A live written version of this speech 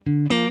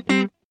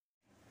The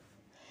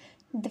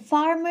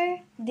Farmer,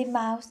 the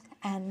Mouse,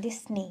 and the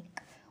Snake.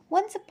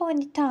 Once upon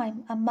a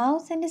time, a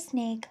mouse and a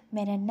snake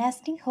made a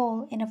nesting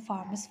hole in a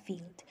farmer's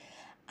field.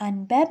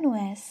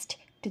 Unbeknownst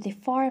to the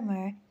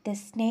farmer, the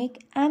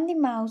snake and the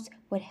mouse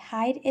would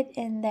hide it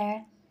in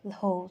their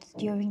holes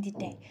during the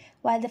day.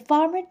 While the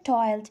farmer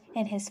toiled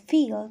in his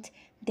field,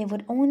 they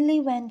would only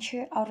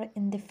venture out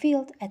in the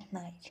field at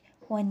night.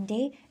 One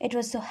day, it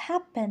was so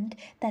happened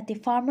that the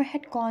farmer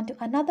had gone to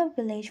another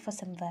village for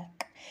some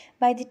work.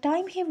 By the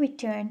time he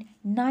returned,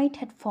 night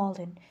had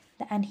fallen,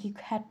 and he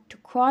had to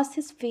cross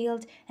his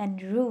field en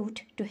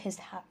route to his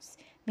house.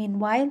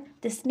 Meanwhile,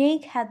 the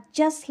snake had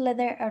just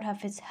slithered out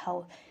of his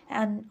hole,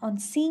 and on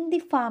seeing the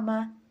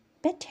farmer,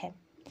 bit him.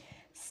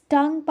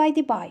 Stung by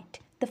the bite,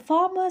 the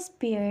farmer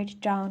peered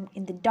down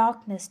in the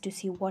darkness to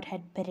see what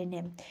had bitten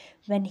him.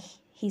 When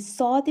he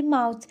saw the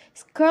mouse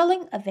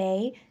curling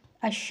away,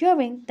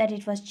 assuring that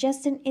it was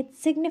just an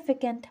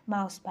insignificant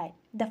mouse bite,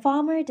 the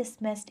farmer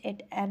dismissed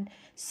it and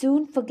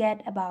soon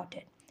forgot about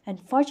it.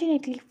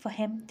 Unfortunately for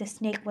him, the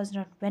snake was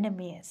not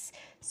venomous,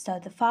 so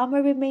the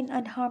farmer remained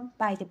unharmed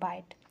by the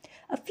bite.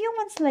 A few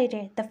months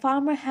later, the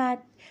farmer had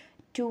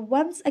to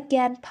once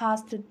again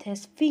pass through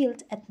his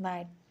field at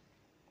night,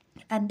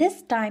 and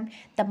this time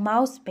the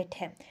mouse bit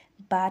him.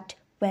 But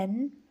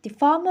when the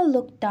farmer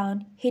looked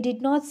down, he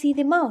did not see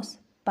the mouse,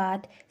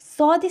 but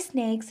saw the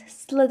snakes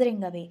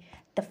slithering away.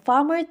 The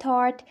farmer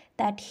thought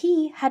that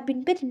he had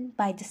been bitten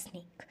by the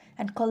snake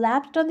and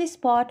collapsed on the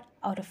spot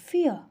out of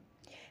fear.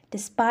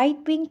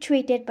 Despite being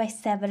treated by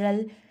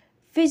several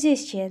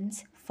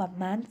physicians for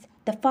months,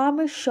 the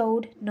farmer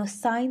showed no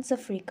signs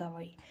of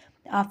recovery.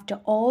 After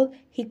all,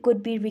 he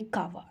could be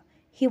recovered.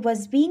 He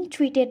was being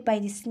treated by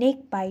the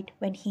snake bite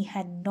when he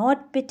had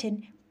not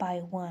bitten by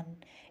one.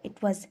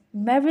 It was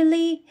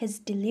merely his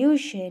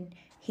delusion.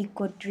 He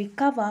could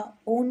recover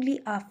only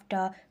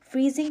after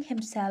freezing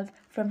himself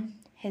from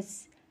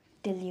his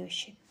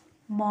delusion.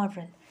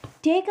 Moral: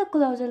 take a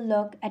closer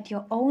look at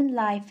your own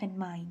life and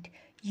mind.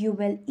 You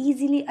will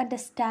easily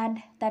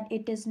understand that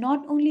it is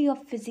not only your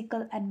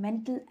physical and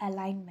mental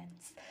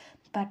alignments,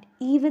 but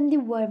even the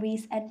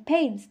worries and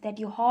pains that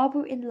you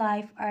harbor in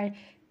life are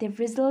the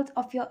result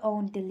of your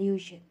own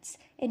delusions.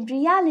 In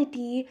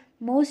reality,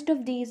 most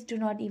of these do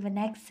not even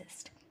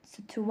exist.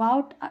 So,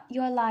 throughout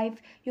your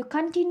life, you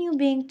continue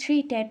being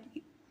treated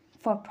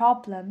for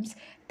problems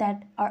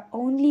that are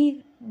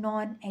only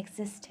non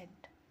existent.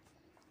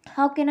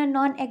 How can a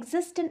non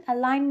existent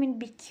alignment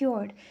be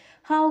cured?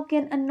 How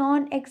can a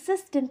non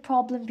existent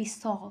problem be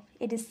solved?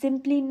 It is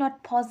simply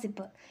not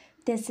possible.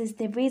 This is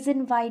the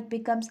reason why it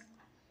becomes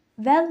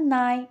well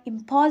nigh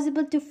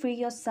impossible to free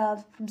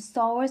yourself from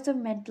sorrows of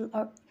mental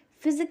or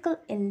physical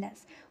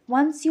illness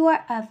once you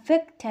are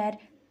affected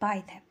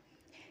by them.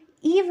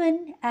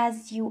 Even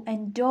as you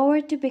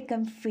endeavor to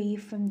become free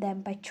from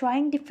them by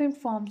trying different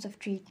forms of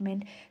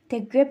treatment, their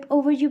grip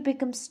over you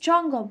becomes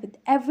stronger with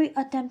every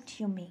attempt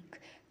you make.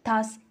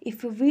 Thus,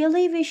 if you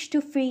really wish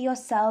to free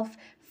yourself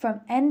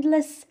from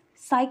endless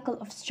cycle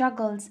of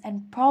struggles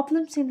and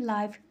problems in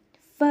life,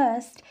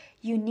 first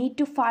you need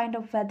to find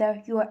out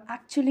whether you are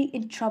actually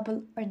in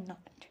trouble or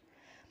not.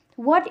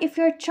 What if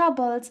your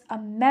troubles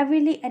are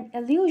merely an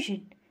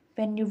illusion?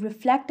 When you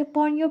reflect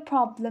upon your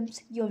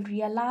problems, you'll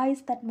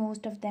realize that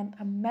most of them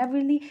are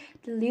merely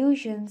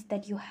delusions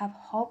that you have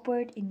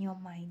harbored in your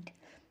mind.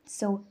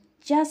 So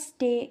just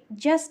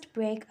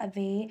break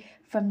away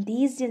from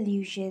these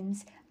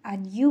delusions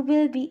and you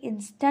will be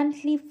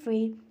instantly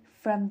free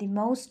from the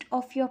most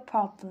of your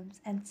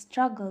problems and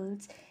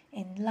struggles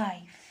in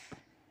life.